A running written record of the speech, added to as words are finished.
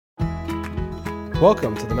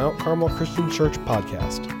Welcome to the Mount Carmel Christian Church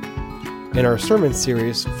podcast. In our sermon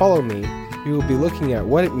series, Follow Me, we will be looking at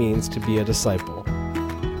what it means to be a disciple.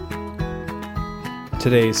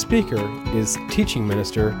 Today's speaker is teaching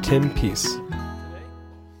minister Tim Peace.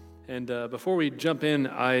 And before we jump in,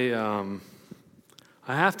 I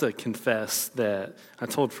have to confess that I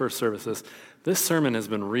told First Services, this sermon has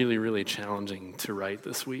been really, really challenging to write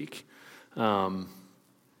this week. I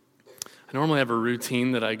normally have a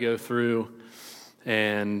routine that I go through,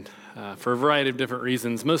 and for a variety of different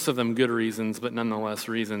reasons, most of them good reasons, but nonetheless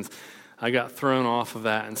reasons, I got thrown off of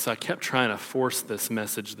that, and so I kept trying to force this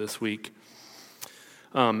message this week.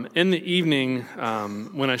 In the evening,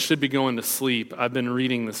 when I should be going to sleep, I've been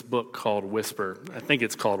reading this book called Whisper. I think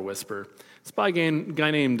it's called Whisper. It's by a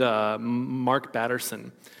guy named Mark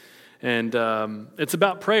Batterson. And it's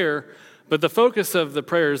about prayer, but the focus of the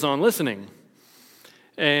prayer is on listening.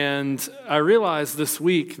 And I realized this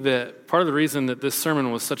week that part of the reason that this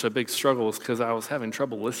sermon was such a big struggle is because I was having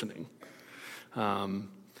trouble listening.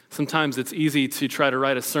 Sometimes it's easy to try to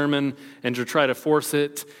write a sermon and to try to force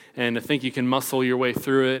it and to think you can muscle your way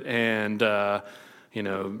through it and,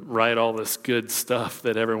 write all this good stuff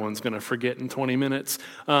that everyone's going to forget in 20 minutes.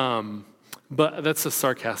 But that's a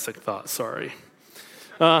sarcastic thought, sorry.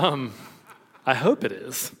 I hope it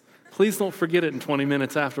is. Please don't forget it in 20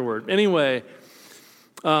 minutes afterward. Anyway,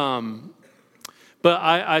 but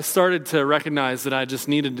I started to recognize that I just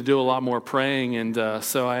needed to do a lot more praying, and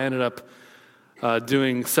so I ended up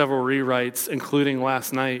doing several rewrites, including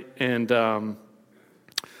last night. And I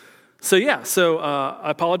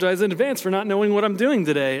apologize in advance for not knowing what I'm doing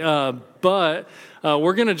today. But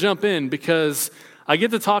we're going to jump in because I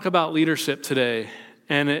get to talk about leadership today.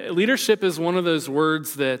 And leadership is one of those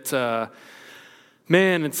words that,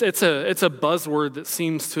 it's a buzzword that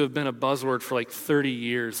seems to have been a buzzword for like 30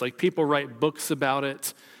 years. Like people write books about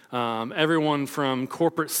it. Everyone from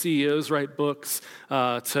corporate CEOs write books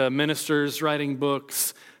to ministers writing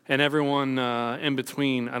books, and everyone in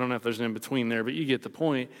between. I don't know if there's an in between there, but you get the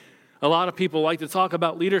point. A lot of people like to talk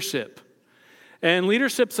about leadership. And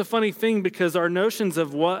leadership's a funny thing because our notions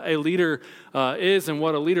of what a leader is and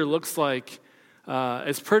what a leader looks like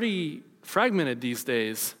is pretty fragmented these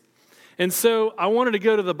days. And so I wanted to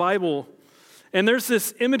go to the Bible, and there's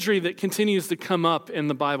this imagery that continues to come up in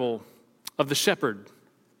the Bible of the shepherd.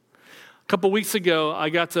 A couple weeks ago, I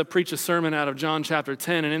got to preach a sermon out of John chapter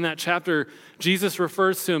 10, and in that chapter, Jesus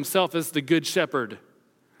refers to himself as the good shepherd.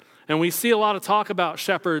 And we see a lot of talk about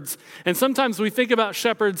shepherds, and sometimes we think about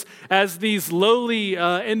shepherds as these lowly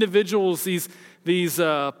individuals, these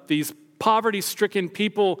poverty-stricken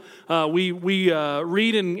people. We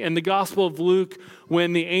read in the Gospel of Luke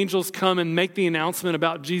when the angels come and make the announcement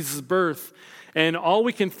about Jesus' birth, and all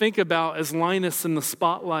we can think about is Linus in the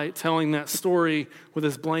spotlight telling that story with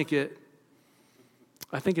his blanket.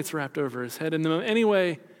 I think it's wrapped over his head.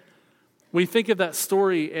 Anyway, we think of that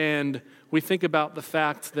story and we think about the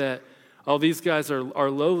fact that, these guys are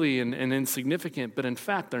lowly and insignificant, but in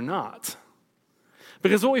fact they're not.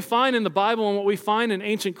 Because what we find in the Bible and what we find in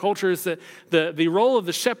ancient culture is that the role of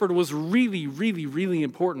the shepherd was really, really, really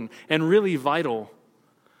important and really vital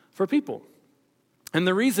for people. And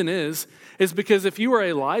the reason is because if you were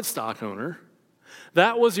a livestock owner,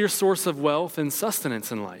 that was your source of wealth and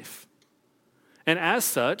sustenance in life. And as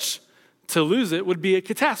such, to lose it would be a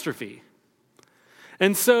catastrophe.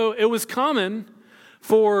 And so it was common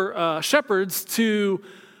for shepherds to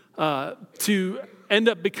end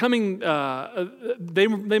up becoming, they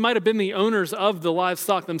might have been the owners of the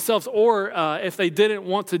livestock themselves, or if they didn't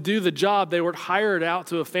want to do the job, they would hire it out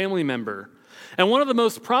to a family member. And one of the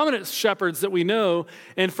most prominent shepherds that we know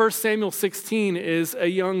in 1 Samuel 16 is a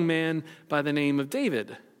young man by the name of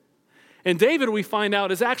David. And David, we find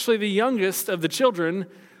out, is actually the youngest of the children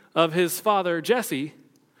of his father Jesse,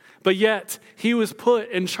 but yet he was put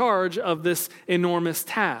in charge of this enormous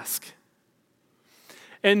task.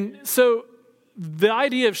 And so the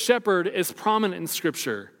idea of shepherd is prominent in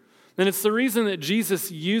Scripture, and it's the reason that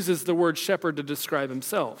Jesus uses the word shepherd to describe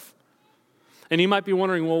himself. And you might be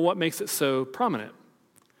wondering, well, what makes it so prominent?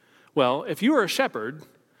 Well, if you were a shepherd,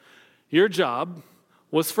 your job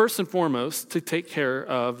was first and foremost to take care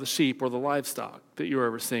of the sheep or the livestock that you were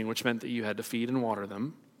overseeing, which meant that you had to feed and water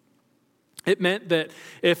them. It meant that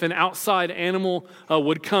if an outside animal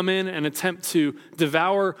would come in and attempt to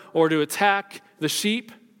devour or to attack the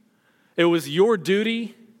sheep, it was your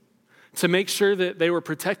duty to make sure that they were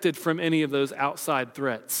protected from any of those outside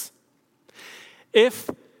threats. If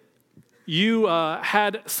you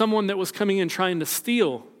had someone that was coming in trying to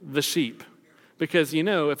steal the sheep, because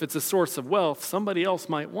if it's a source of wealth, somebody else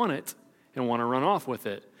might want it and want to run off with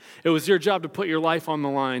it. It was your job to put your life on the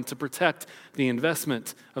line to protect the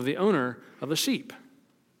investment of the owner of the sheep.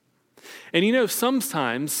 And you know,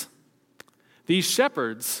 sometimes these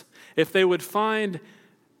shepherds, if they would find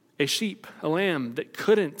a sheep, a lamb that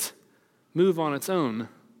couldn't move on its own,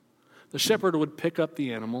 the shepherd would pick up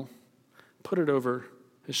the animal, put it over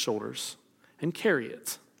his shoulders, and carry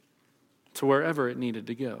it to wherever it needed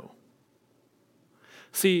to go.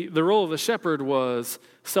 See, the role of the shepherd was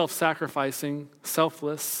self-sacrificing,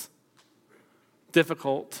 selfless,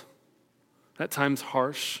 difficult, at times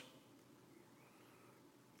harsh,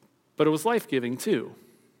 but it was life-giving too.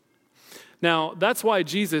 Now, that's why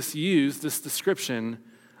Jesus used this description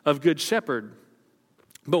of good shepherd.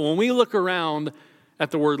 But when we look around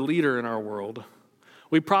at the word leader in our world,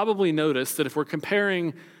 we probably notice that if we're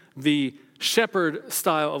comparing the shepherd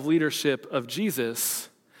style of leadership of Jesus,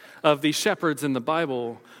 of the shepherds in the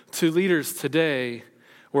Bible, to leaders today,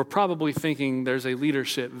 we're probably thinking there's a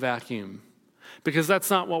leadership vacuum, because that's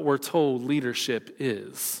not what we're told leadership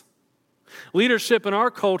is. Leadership in our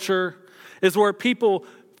culture is where people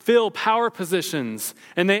fill power positions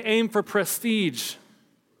and they aim for prestige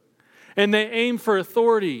and they aim for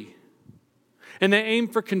authority and they aim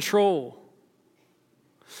for control.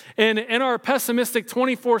 And in our pessimistic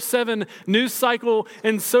 24/7 news cycle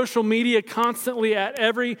and social media constantly at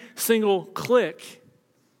every single click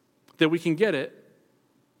that we can get it,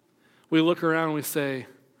 we look around and we say,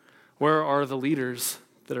 where are the leaders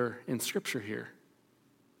that are in Scripture here?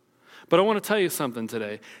 But I want to tell you something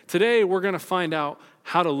today. Today we're going to find out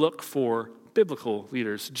how to look for biblical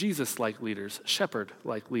leaders, Jesus-like leaders,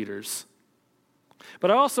 shepherd-like leaders.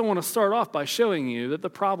 But I also want to start off by showing you that the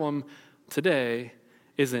problem today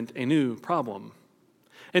isn't a new problem.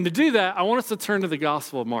 And to do that, I want us to turn to the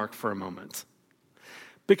Gospel of Mark for a moment.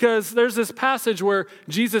 Because there's this passage where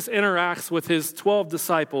Jesus interacts with his 12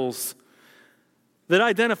 disciples that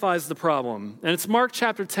identifies the problem. And it's Mark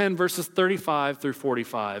chapter 10, verses 35 through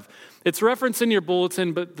 45. It's referenced in your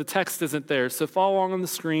bulletin, but the text isn't there. So follow along on the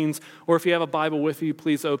screens, or if you have a Bible with you,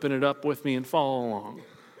 please open it up with me and follow along.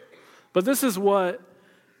 But this is what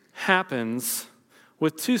happens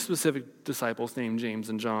with two specific disciples named James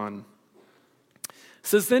and John. It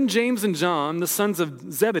says, then James and John, the sons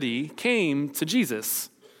of Zebedee, came to Jesus.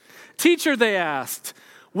 Teacher, they asked,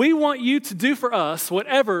 we want you to do for us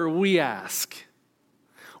whatever we ask.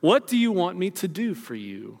 What do you want me to do for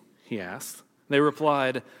you? He asked. They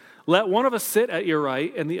replied, let one of us sit at your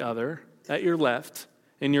right and the other at your left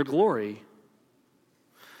in your glory.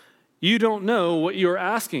 You don't know what you're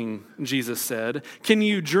asking, Jesus said. Can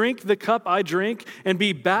you drink the cup I drink and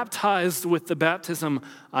be baptized with the baptism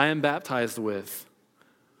I am baptized with?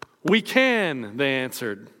 We can, they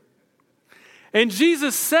answered. And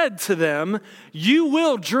Jesus said to them, you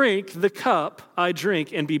will drink the cup I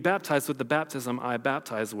drink and be baptized with the baptism I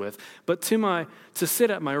baptize with. But to sit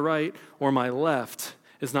at my right or my left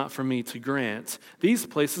is not for me to grant. These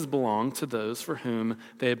places belong to those for whom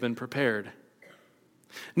they have been prepared.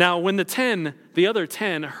 Now, when the other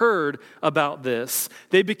 10 heard about this,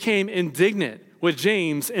 they became indignant with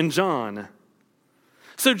James and John.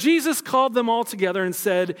 So Jesus called them all together and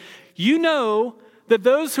said, you know that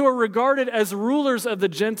those who are regarded as rulers of the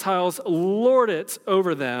Gentiles lord it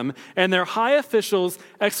over them, and their high officials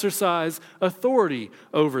exercise authority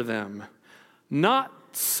over them. Not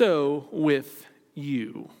so with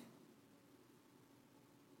you.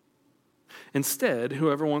 Instead,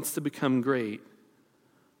 whoever wants to become great,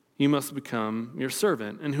 you must become your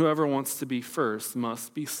servant, and whoever wants to be first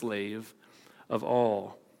must be slave of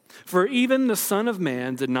all. For even the Son of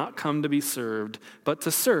Man did not come to be served, but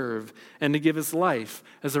to serve and to give his life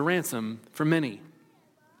as a ransom for many.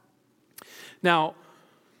 Now,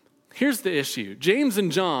 here's the issue. James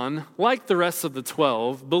and John, like the rest of the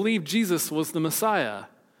 12, believed Jesus was the Messiah.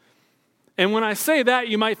 And when I say that,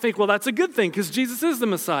 you might think, well, that's a good thing because Jesus is the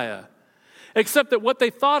Messiah. Except that what they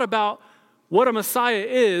thought about what a Messiah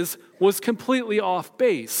is was completely off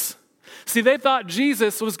base. See, they thought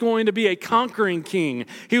Jesus was going to be a conquering king.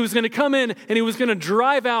 He was going to come in and he was going to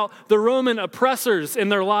drive out the Roman oppressors in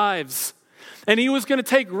their lives. And he was going to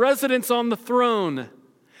take residence on the throne.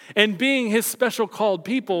 And being his special called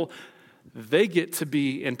people, they get to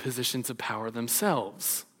be in positions of power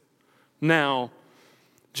themselves. Now,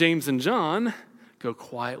 James and John go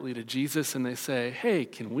quietly to Jesus and they say, hey,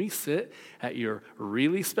 can we sit at your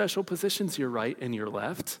really special positions, your right and your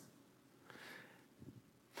left?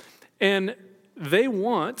 And they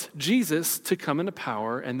want Jesus to come into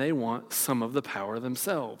power, and they want some of the power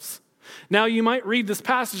themselves. Now, you might read this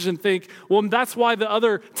passage and think, well, that's why the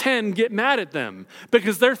other 10 get mad at them,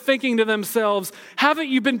 because they're thinking to themselves, haven't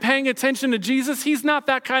you been paying attention to Jesus? He's not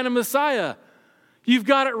that kind of Messiah. You've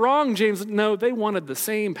got it wrong, James. No, they wanted the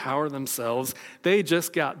same power themselves. They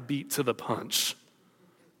just got beat to the punch.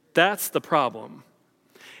 That's the problem.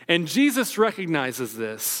 And Jesus recognizes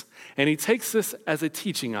this, and he takes this as a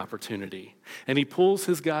teaching opportunity. And he pulls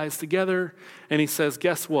his guys together, and he says,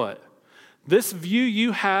 guess what? This view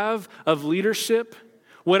you have of leadership,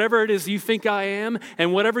 whatever it is you think I am,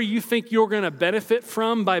 and whatever you think you're going to benefit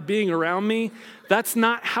from by being around me, that's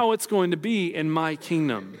not how it's going to be in my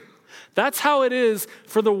kingdom. That's how it is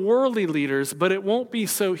for the worldly leaders, but it won't be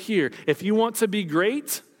so here. If you want to be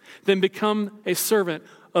great, then become a servant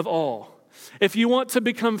of all. If you want to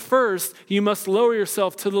become first, you must lower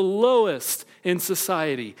yourself to the lowest in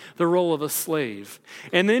society, the role of a slave.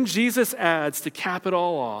 And then Jesus adds, to cap it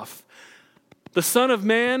all off, the Son of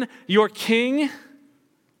Man, your king,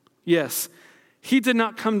 yes, he did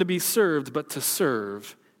not come to be served, but to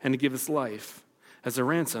serve and to give his life as a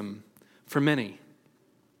ransom for many.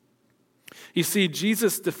 You see,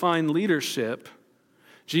 Jesus defined leadership,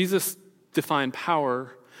 Jesus defined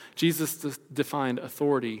power, Jesus defined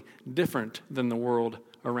authority different than the world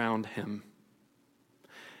around him.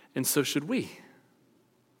 And so should we.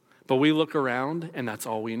 But we look around and that's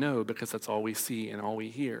all we know because that's all we see and all we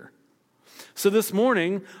hear. So this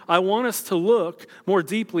morning, I want us to look more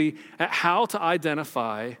deeply at how to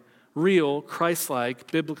identify real,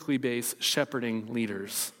 Christ-like, biblically based shepherding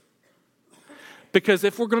leaders. Because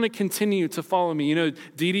if we're going to continue to follow me,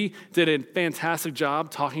 Dee Dee did a fantastic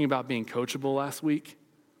job talking about being coachable last week.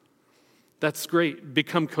 That's great.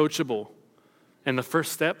 Become coachable. And the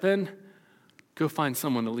first step then, go find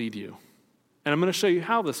someone to lead you. And I'm going to show you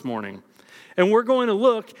how this morning. And we're going to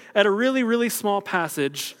look at a really, really small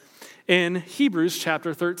passage in Hebrews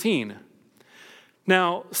chapter 13.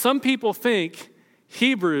 Now, some people think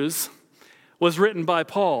Hebrews was written by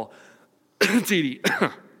Paul. Dee Dee.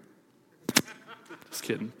 Just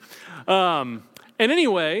kidding. And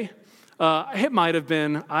anyway, it might have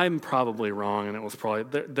been, I'm probably wrong, and it was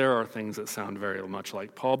probably, there are things that sound very much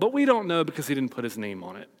like Paul, but we don't know because he didn't put his name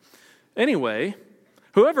on it. Anyway,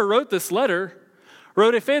 whoever wrote this letter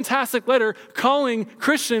wrote a fantastic letter calling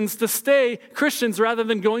Christians to stay Christians rather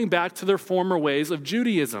than going back to their former ways of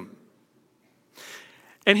Judaism.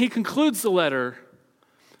 And he concludes the letter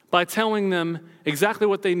by telling them exactly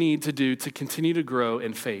what they need to do to continue to grow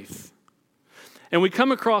in faith. And we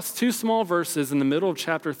come across two small verses in the middle of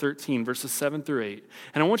chapter 13, verses 7 through 8.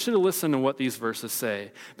 And I want you to listen to what these verses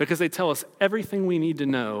say, because they tell us everything we need to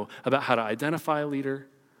know about how to identify a leader,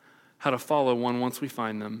 how to follow one once we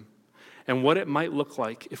find them, and what it might look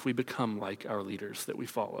like if we become like our leaders that we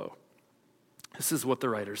follow. This is what the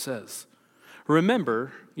writer says.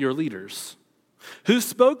 Remember your leaders who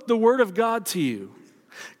spoke the word of God to you.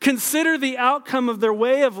 Consider the outcome of their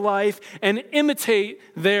way of life and imitate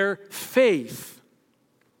their faith.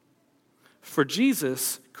 For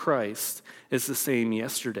Jesus Christ is the same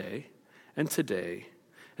yesterday and today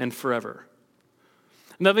and forever.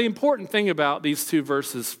 Now, the important thing about these two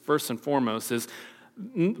verses, first and foremost, is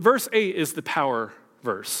verse 8 is the power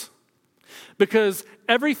verse. Because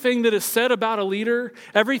everything that is said about a leader,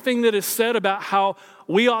 everything that is said about how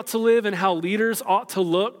we ought to live and how leaders ought to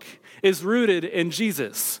look is rooted in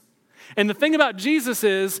Jesus. And the thing about Jesus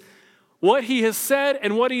is what he has said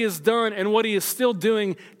and what he has done and what he is still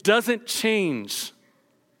doing doesn't change.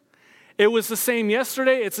 It was the same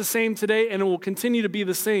yesterday, it's the same today, and it will continue to be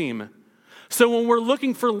the same. So when we're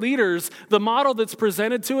looking for leaders, the model that's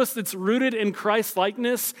presented to us that's rooted in Christ's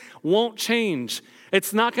likeness won't change.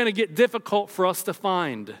 It's not going to get difficult for us to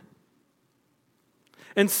find.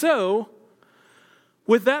 And so,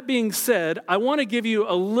 with that being said, I want to give you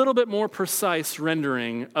a little bit more precise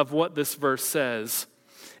rendering of what this verse says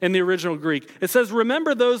in the original Greek. It says,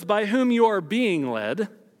 remember those by whom you are being led,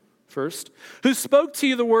 first, who spoke to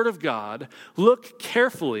you the word of God. Look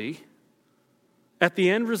carefully at the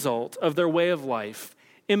end result of their way of life.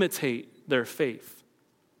 Imitate their faith.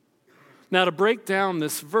 Now, to break down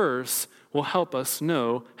this verse will help us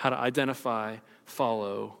know how to identify,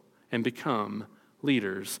 follow, and become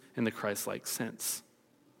leaders in the Christ-like sense.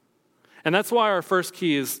 And that's why our first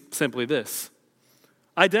key is simply this.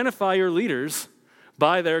 Identify your leaders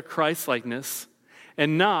by their Christ-likeness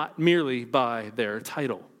and not merely by their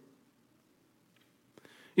title.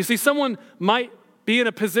 You see, someone might be in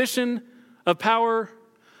a position of power.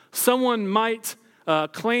 Someone might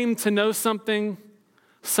claim to know something.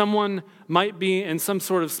 Someone might be in some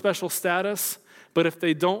sort of special status. But if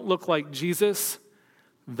they don't look like Jesus,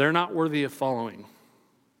 they're not worthy of following.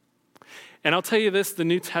 And I'll tell you this, the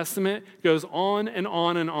New Testament goes on and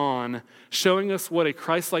on and on, showing us what a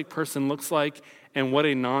Christ-like person looks like, and what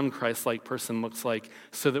a non-Christ-like person looks like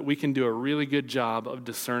so that we can do a really good job of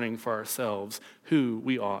discerning for ourselves who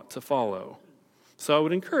we ought to follow. So I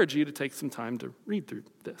would encourage you to take some time to read through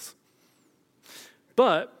this.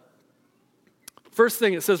 But first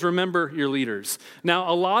thing, it says, remember your leaders.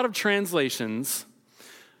 Now, a lot of translations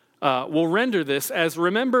will render this as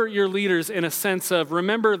remember your leaders in a sense of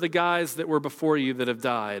remember the guys that were before you that have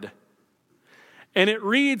died. And it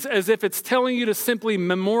reads as if it's telling you to simply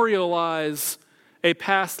memorialize a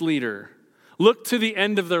past leader. Look to the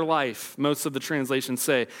end of their life, most of the translations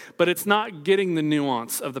say, but it's not getting the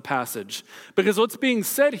nuance of the passage. Because what's being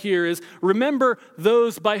said here is, remember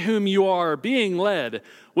those by whom you are being led,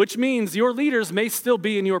 which means your leaders may still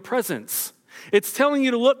be in your presence. It's telling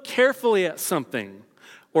you to look carefully at something,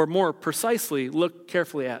 or more precisely, look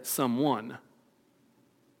carefully at someone.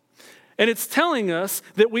 And it's telling us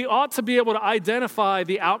that we ought to be able to identify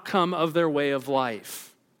the outcome of their way of life.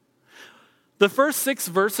 The first 6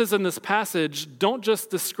 verses in this passage don't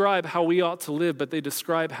just describe how we ought to live, but they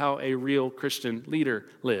describe how a real Christian leader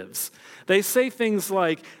lives. They say things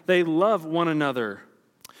like they love one another.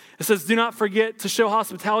 It says, do not forget to show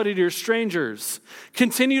hospitality to your strangers.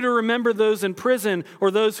 Continue to remember those in prison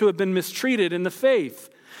or those who have been mistreated in the faith.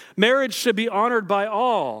 Marriage should be honored by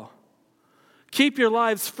all. Keep your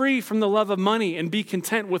lives free from the love of money and be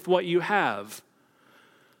content with what you have.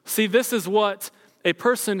 See, this is what a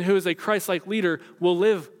person who is a Christ-like leader will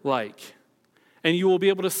live like. And you will be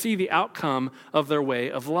able to see the outcome of their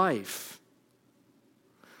way of life.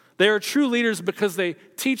 They are true leaders because they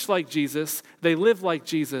teach like Jesus, they live like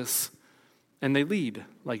Jesus, and they lead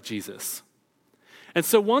like Jesus. And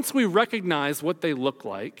so once we recognize what they look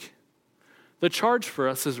like, the charge for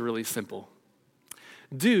us is really simple.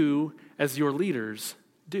 Do as your leaders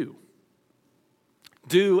do.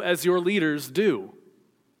 Do as your leaders do.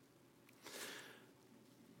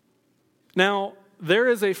 Now, there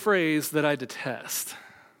is a phrase that I detest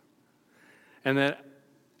and that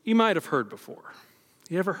you might have heard before.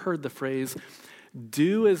 You ever heard the phrase,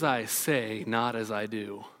 do as I say, not as I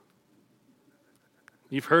do?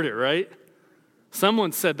 You've heard it, right?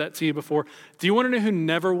 Someone said that to you before. Do you want to know who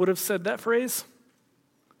never would have said that phrase?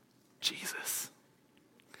 Jesus.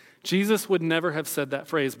 Jesus would never have said that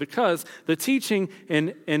phrase because the teaching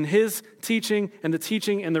in his teaching and the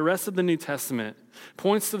teaching in the rest of the New Testament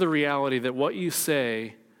points to the reality that what you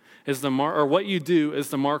say is the or what you do is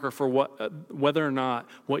the marker for whether or not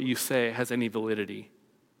what you say has any validity.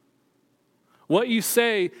 What you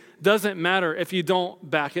say doesn't matter if you don't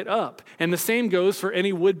back it up. And the same goes for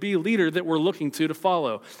any would-be leader that we're looking to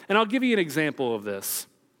follow. And I'll give you an example of this.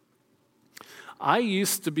 I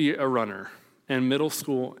used to be a runner in middle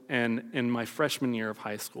school and in my freshman year of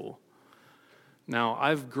high school. Now,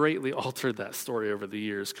 I've greatly altered that story over the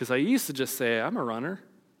years because I used to just say, I'm a runner.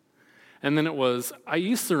 And then it was, I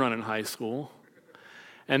used to run in high school.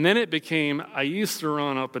 And then it became, I used to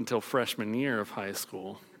run up until freshman year of high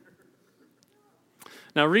school.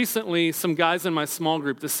 Now, recently, some guys in my small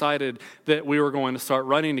group decided that we were going to start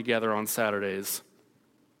running together on Saturdays.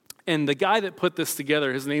 And the guy that put this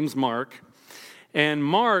together, his name's Mark. And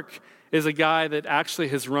Mark is a guy that actually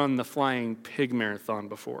has run the Flying Pig Marathon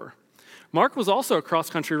before. Mark was also a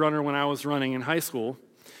cross-country runner when I was running in high school.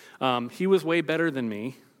 He was way better than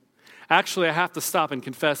me. Actually, I have to stop and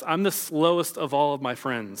confess, I'm the slowest of all of my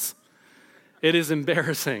friends. It is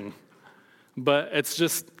embarrassing. But it's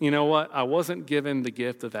just, you know what? I wasn't given the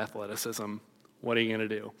gift of athleticism. What are you going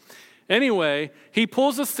to do? Anyway, he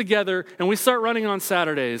pulls us together and we start running on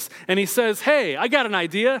Saturdays. And he says, hey, I got an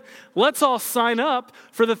idea. Let's all sign up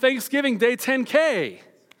for the Thanksgiving Day 10K.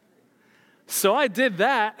 So I did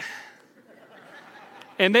that.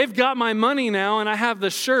 And they've got my money now and I have the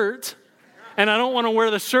shirt. And I don't want to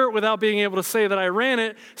wear the shirt without being able to say that I ran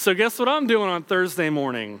it. So guess what I'm doing on Thursday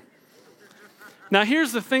morning? Now,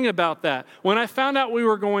 here's the thing about that. When I found out we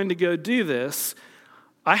were going to go do this,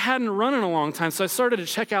 I hadn't run in a long time, so I started to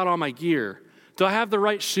check out all my gear. Do I have the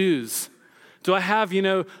right shoes? Do I have,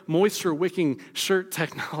 moisture-wicking shirt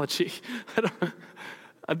technology?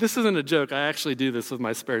 This isn't a joke. I actually do this with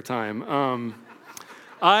my spare time.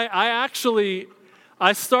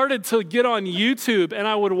 I started to get on YouTube, and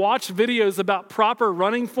I would watch videos about proper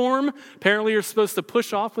running form. Apparently, you're supposed to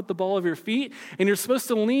push off with the ball of your feet, and you're supposed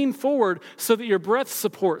to lean forward so that your breath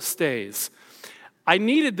support stays. I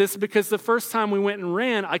needed this because the first time we went and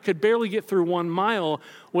ran, I could barely get through 1 mile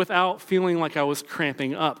without feeling like I was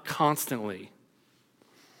cramping up constantly.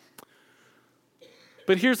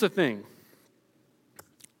 But here's the thing.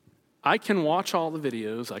 I can watch all the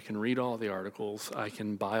videos, I can read all the articles, I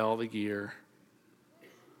can buy all the gear.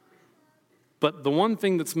 But the one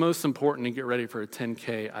thing that's most important to get ready for a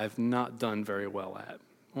 10K, I've not done very well at.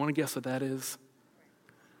 Want to guess what that is?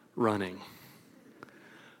 Running.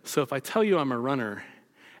 So if I tell you I'm a runner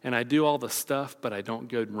and I do all the stuff, but I don't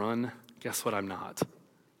go run, guess what I'm not?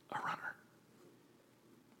 A runner.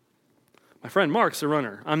 My friend Mark's a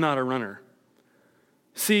runner. I'm not a runner.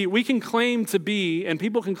 See, we can claim to be, and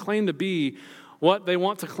people can claim to be what they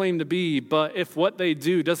want to claim to be, but if what they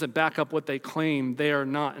do doesn't back up what they claim, they are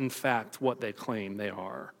not, in fact, what they claim they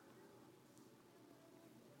are.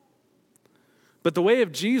 But the way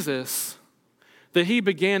of Jesus that he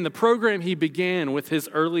began, the program he began with his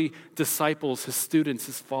early disciples, his students,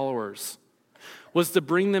 his followers, was to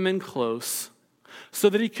bring them in close so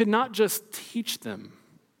that he could not just teach them,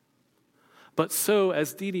 but so,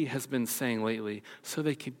 as Dee Dee has been saying lately, so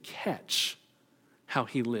they could catch how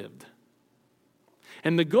he lived.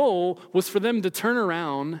 And the goal was for them to turn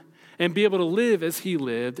around and be able to live as he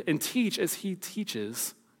lived and teach as he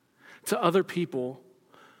teaches to other people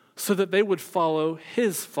so that they would follow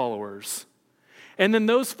his followers. And then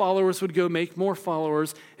those followers would go make more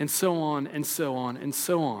followers and so on and so on and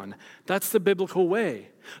so on. That's the biblical way.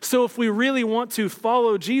 So if we really want to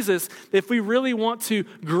follow Jesus, if we really want to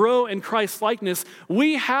grow in Christ's likeness,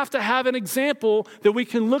 we have to have an example that we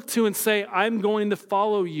can look to and say, I'm going to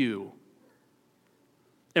follow you.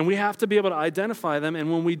 And we have to be able to identify them, and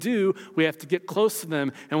when we do, we have to get close to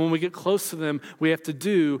them. And when we get close to them, we have to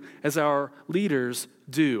do as our leaders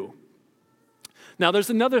do. Now, there's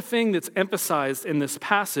another thing that's emphasized in this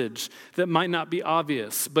passage that might not be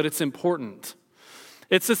obvious, but it's important.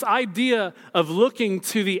 It's this idea of looking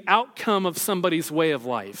to the outcome of somebody's way of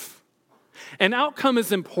life. An outcome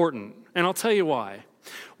is important, and I'll tell you why.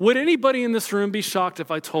 Would anybody in this room be shocked if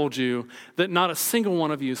I told you that not a single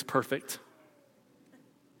one of you is perfect?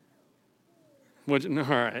 All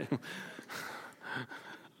right.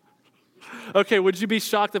 Okay, would you be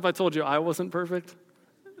shocked if I told you I wasn't perfect?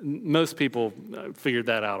 Most people figured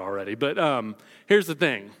that out already. But here's the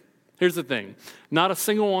thing. Not a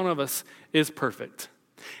single one of us is perfect.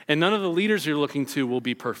 And none of the leaders you're looking to will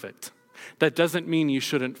be perfect. That doesn't mean you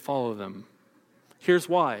shouldn't follow them. Here's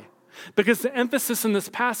why. Because the emphasis in this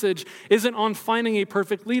passage isn't on finding a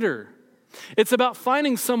perfect leader. It's about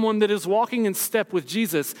finding someone that is walking in step with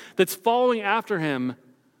Jesus, that's following after him.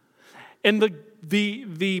 And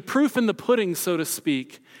the proof in the pudding, so to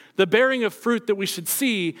speak, the bearing of fruit that we should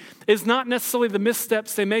see is not necessarily the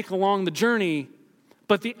missteps they make along the journey,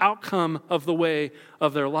 but the outcome of the way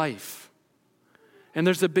of their life. And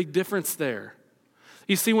there's a big difference there.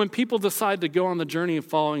 You see, when people decide to go on the journey of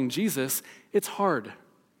following Jesus, it's hard.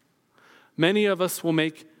 Many of us will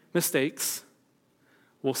make mistakes,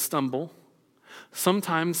 will stumble.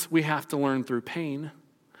 Sometimes we have to learn through pain.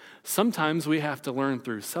 Sometimes we have to learn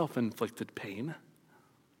through self-inflicted pain.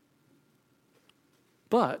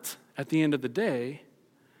 But at the end of the day,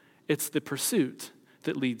 it's the pursuit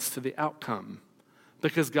that leads to the outcome,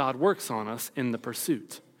 because God works on us in the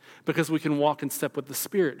pursuit, because we can walk in step with the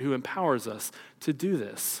Spirit who empowers us to do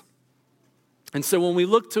this. And so when we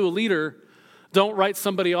look to a leader, don't write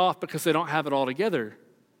somebody off because they don't have it all together.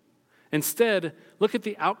 Instead, look at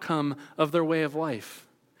the outcome of their way of life.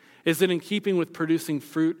 Is it in keeping with producing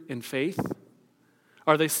fruit in faith?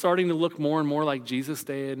 Are they starting to look more and more like Jesus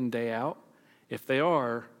day in and day out? If they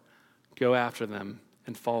are, go after them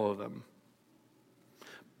and follow them.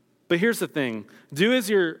 But here's the thing. Do as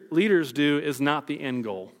your leaders do is not the end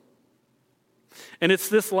goal. And it's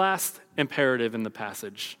this last imperative in the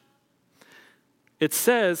passage. It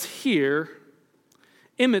says here,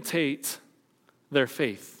 imitate their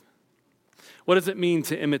faith. What does it mean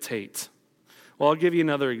to imitate? Well, I'll give you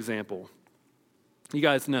another example. You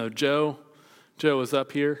guys know Joe. Joe was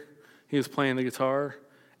up here. He was playing the guitar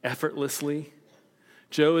effortlessly.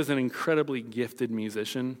 Joe is an incredibly gifted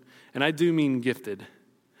musician, and I do mean gifted.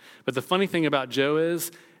 But the funny thing about Joe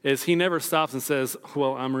is he never stops and says,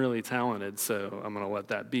 well, I'm really talented, so I'm going to let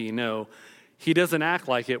that be. No, he doesn't act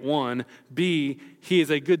like it, one. B, he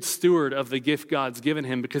is a good steward of the gift God's given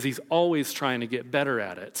him because he's always trying to get better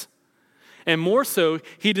at it. And more so,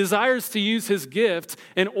 he desires to use his gift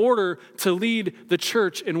in order to lead the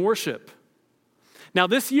church in worship. Now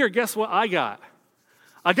this year, guess what I got?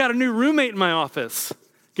 I got a new roommate in my office.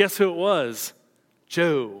 Guess who it was?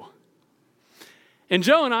 Joe. And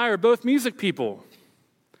Joe and I are both music people.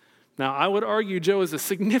 Now, I would argue Joe is a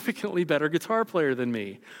significantly better guitar player than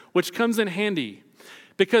me, which comes in handy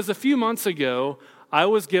because a few months ago, I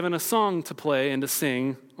was given a song to play and to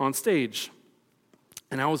sing on stage.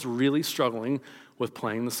 And I was really struggling with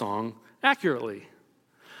playing the song accurately.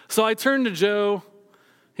 So I turned to Joe.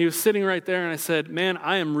 He was sitting right there, and I said, man,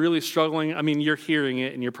 I am really struggling. I mean, you're hearing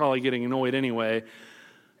it, and you're probably getting annoyed anyway.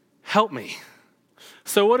 Help me.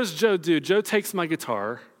 So what does Joe do? Joe takes my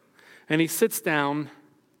guitar, and he sits down,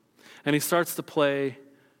 and he starts to play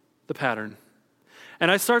the pattern. And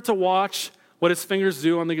I start to watch what his fingers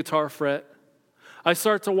do on the guitar fret. I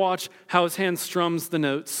start to watch how his hand strums the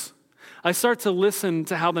notes. I start to listen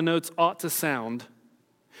to how the notes ought to sound.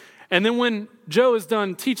 And then when Joe is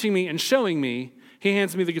done teaching me and showing me, he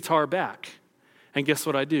hands me the guitar back. And guess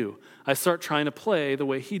what I do? I start trying to play the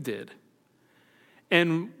way he did.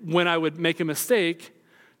 And when I would make a mistake,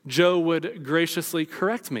 Joe would graciously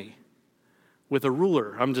correct me with a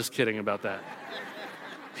ruler. I'm just kidding about that.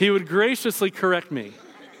 He would graciously correct me.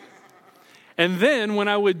 And then when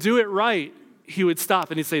I would do it right, he would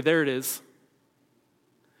stop and he'd say, there it is.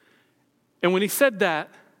 And when he said that,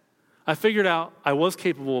 I figured out I was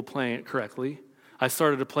capable of playing it correctly. I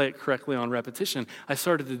started to play it correctly on repetition. I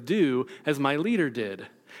started to do as my leader did.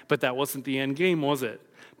 But that wasn't the end game, was it?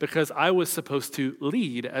 Because I was supposed to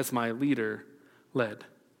lead as my leader led.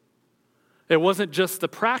 It wasn't just the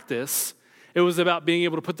practice. It was about being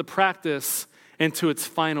able to put the practice into its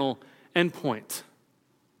final endpoint.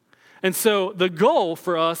 And so the goal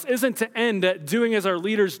for us isn't to end at doing as our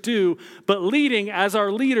leaders do, but leading as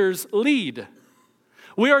our leaders lead.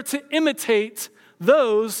 We are to imitate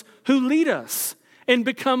those who lead us and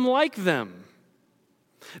become like them.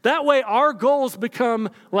 That way our goals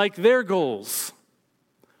become like their goals.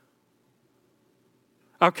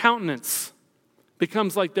 Our countenance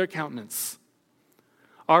becomes like their countenance.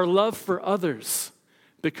 Our love for others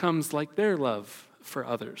becomes like their love for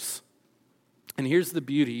others. And here's the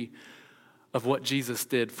beauty of what Jesus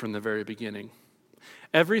did from the very beginning.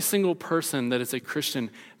 Every single person that is a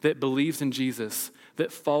Christian, that believes in Jesus,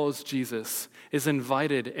 that follows Jesus, is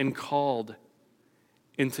invited and called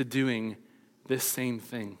into doing this same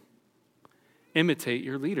thing. Imitate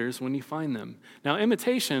your leaders when you find them. Now,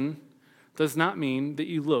 imitation does not mean that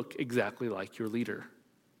you look exactly like your leader.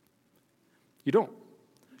 You don't.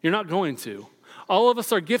 You're not going to. All of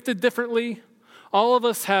us are gifted differently. All of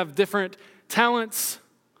us have different talents.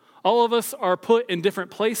 All of us are put in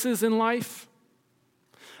different places in life.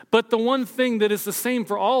 But the one thing that is the same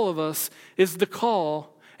for all of us is the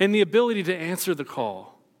call and the ability to answer the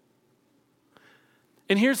call.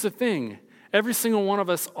 And here's the thing. Every single one of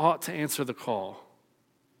us ought to answer the call.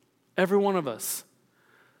 Every one of us.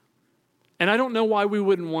 And I don't know why we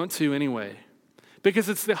wouldn't want to anyway. Because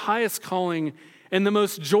it's the highest calling and the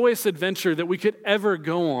most joyous adventure that we could ever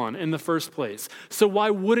go on in the first place. So why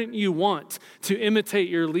wouldn't you want to imitate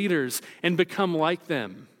your leaders and become like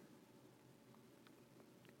them?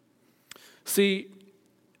 See,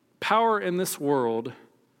 power in this world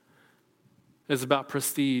is about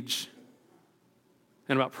prestige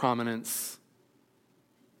and about prominence.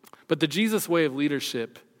 But the Jesus way of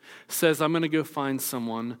leadership says, I'm going to go find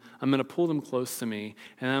someone, I'm going to pull them close to me,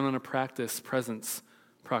 and I'm going to practice presence,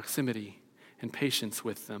 proximity, and patience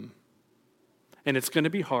with them. And it's going to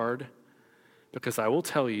be hard because I will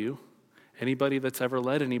tell you, anybody that's ever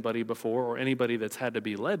led anybody before or anybody that's had to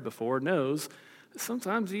be led before knows that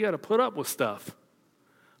sometimes you got to put up with stuff.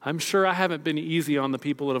 I'm sure I haven't been easy on the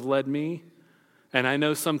people that have led me, and I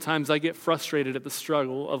know sometimes I get frustrated at the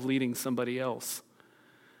struggle of leading somebody else.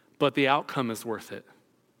 But the outcome is worth it.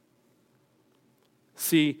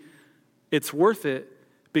 See, it's worth it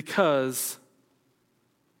because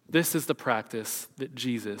this is the practice that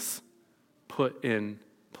Jesus put in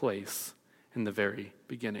place in the very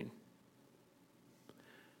beginning.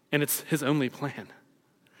 And it's his only plan.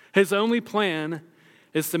 His only plan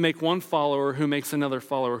is to make one follower who makes another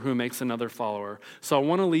follower who makes another follower. So I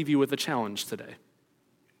want to leave you with a challenge today.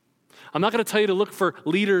 I'm not going to tell you to look for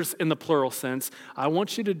leaders in the plural sense. I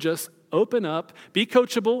want you to just open up, be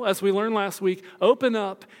coachable, as we learned last week. Open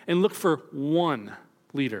up and look for one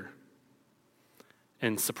leader.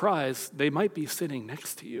 And surprise, they might be sitting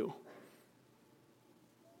next to you.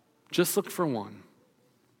 Just look for one.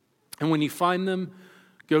 And when you find them,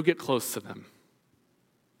 go get close to them.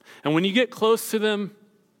 And when you get close to them,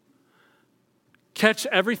 catch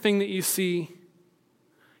everything that you see,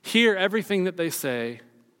 hear everything that they say,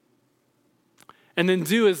 and then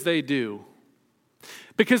do as they do.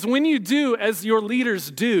 Because when you do as your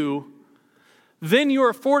leaders do, then you are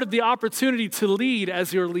afforded the opportunity to lead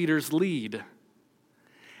as your leaders lead.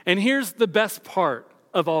 And here's the best part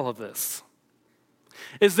of all of this,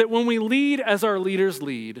 is that when we lead as our leaders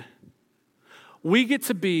lead, we get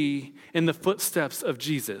to be in the footsteps of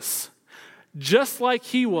Jesus, just like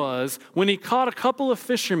he was when he caught a couple of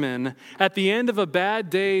fishermen at the end of a bad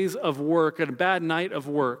day's of work, and a bad night of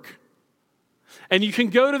work. And you can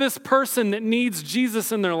go to this person that needs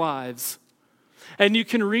Jesus in their lives, and you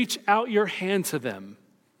can reach out your hand to them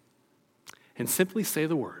and simply say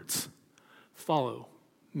the words, "Follow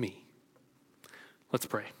me." Let's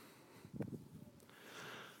pray.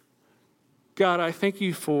 God, I thank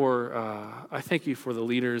you for the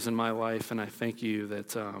leaders in my life, and I thank you that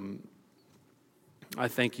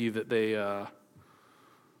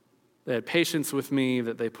they had patience with me,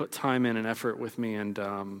 that they put time in and effort with me, and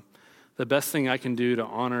the best thing I can do to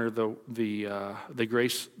honor the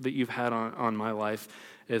grace that you've had on my life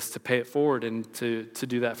is to pay it forward and to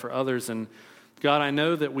do that for others. And God, I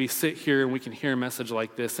know that we sit here and we can hear a message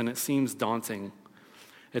like this, and it seems daunting.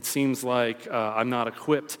 It seems like I'm not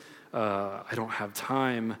equipped. I don't have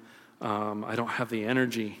time. I don't have the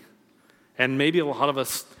energy. And maybe a lot of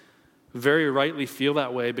us very rightly feel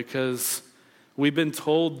that way because we've been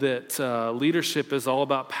told that leadership is all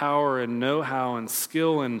about power and know-how and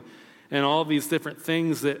skill and all these different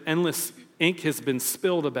things that endless ink has been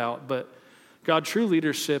spilled about. But God, true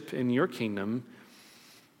leadership in your kingdom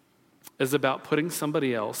is about putting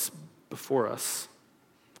somebody else before us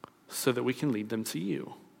so that we can lead them to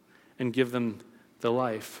you and give them the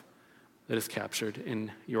life that is captured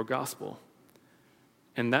in your gospel.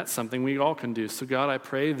 And that's something we all can do. So God, I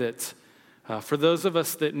pray that for those of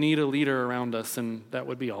us that need a leader around us, and that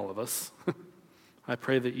would be all of us, I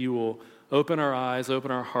pray that you will open our eyes,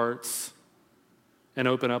 open our hearts, and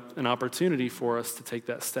open up an opportunity for us to take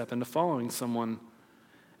that step into following someone.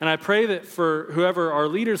 And I pray that for whoever our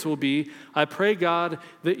leaders will be, I pray, God,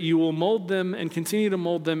 that you will mold them and continue to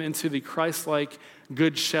mold them into the Christ-like,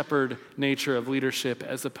 good shepherd nature of leadership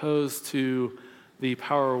as opposed to the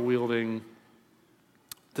power-wielding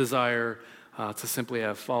desire to simply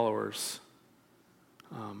have followers.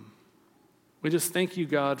 We just thank you,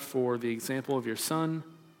 God, for the example of your Son,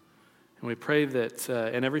 and we pray that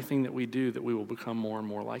in everything that we do, that we will become more and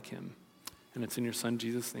more like him. And it's in your Son,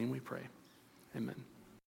 Jesus' name, we pray. Amen.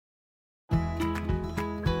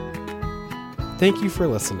 Thank you for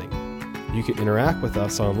listening. You can interact with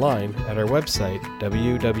us online at our website,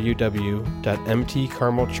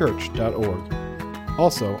 www.mtcarmelchurch.org.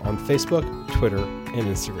 Also on Facebook, Twitter, and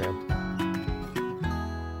Instagram.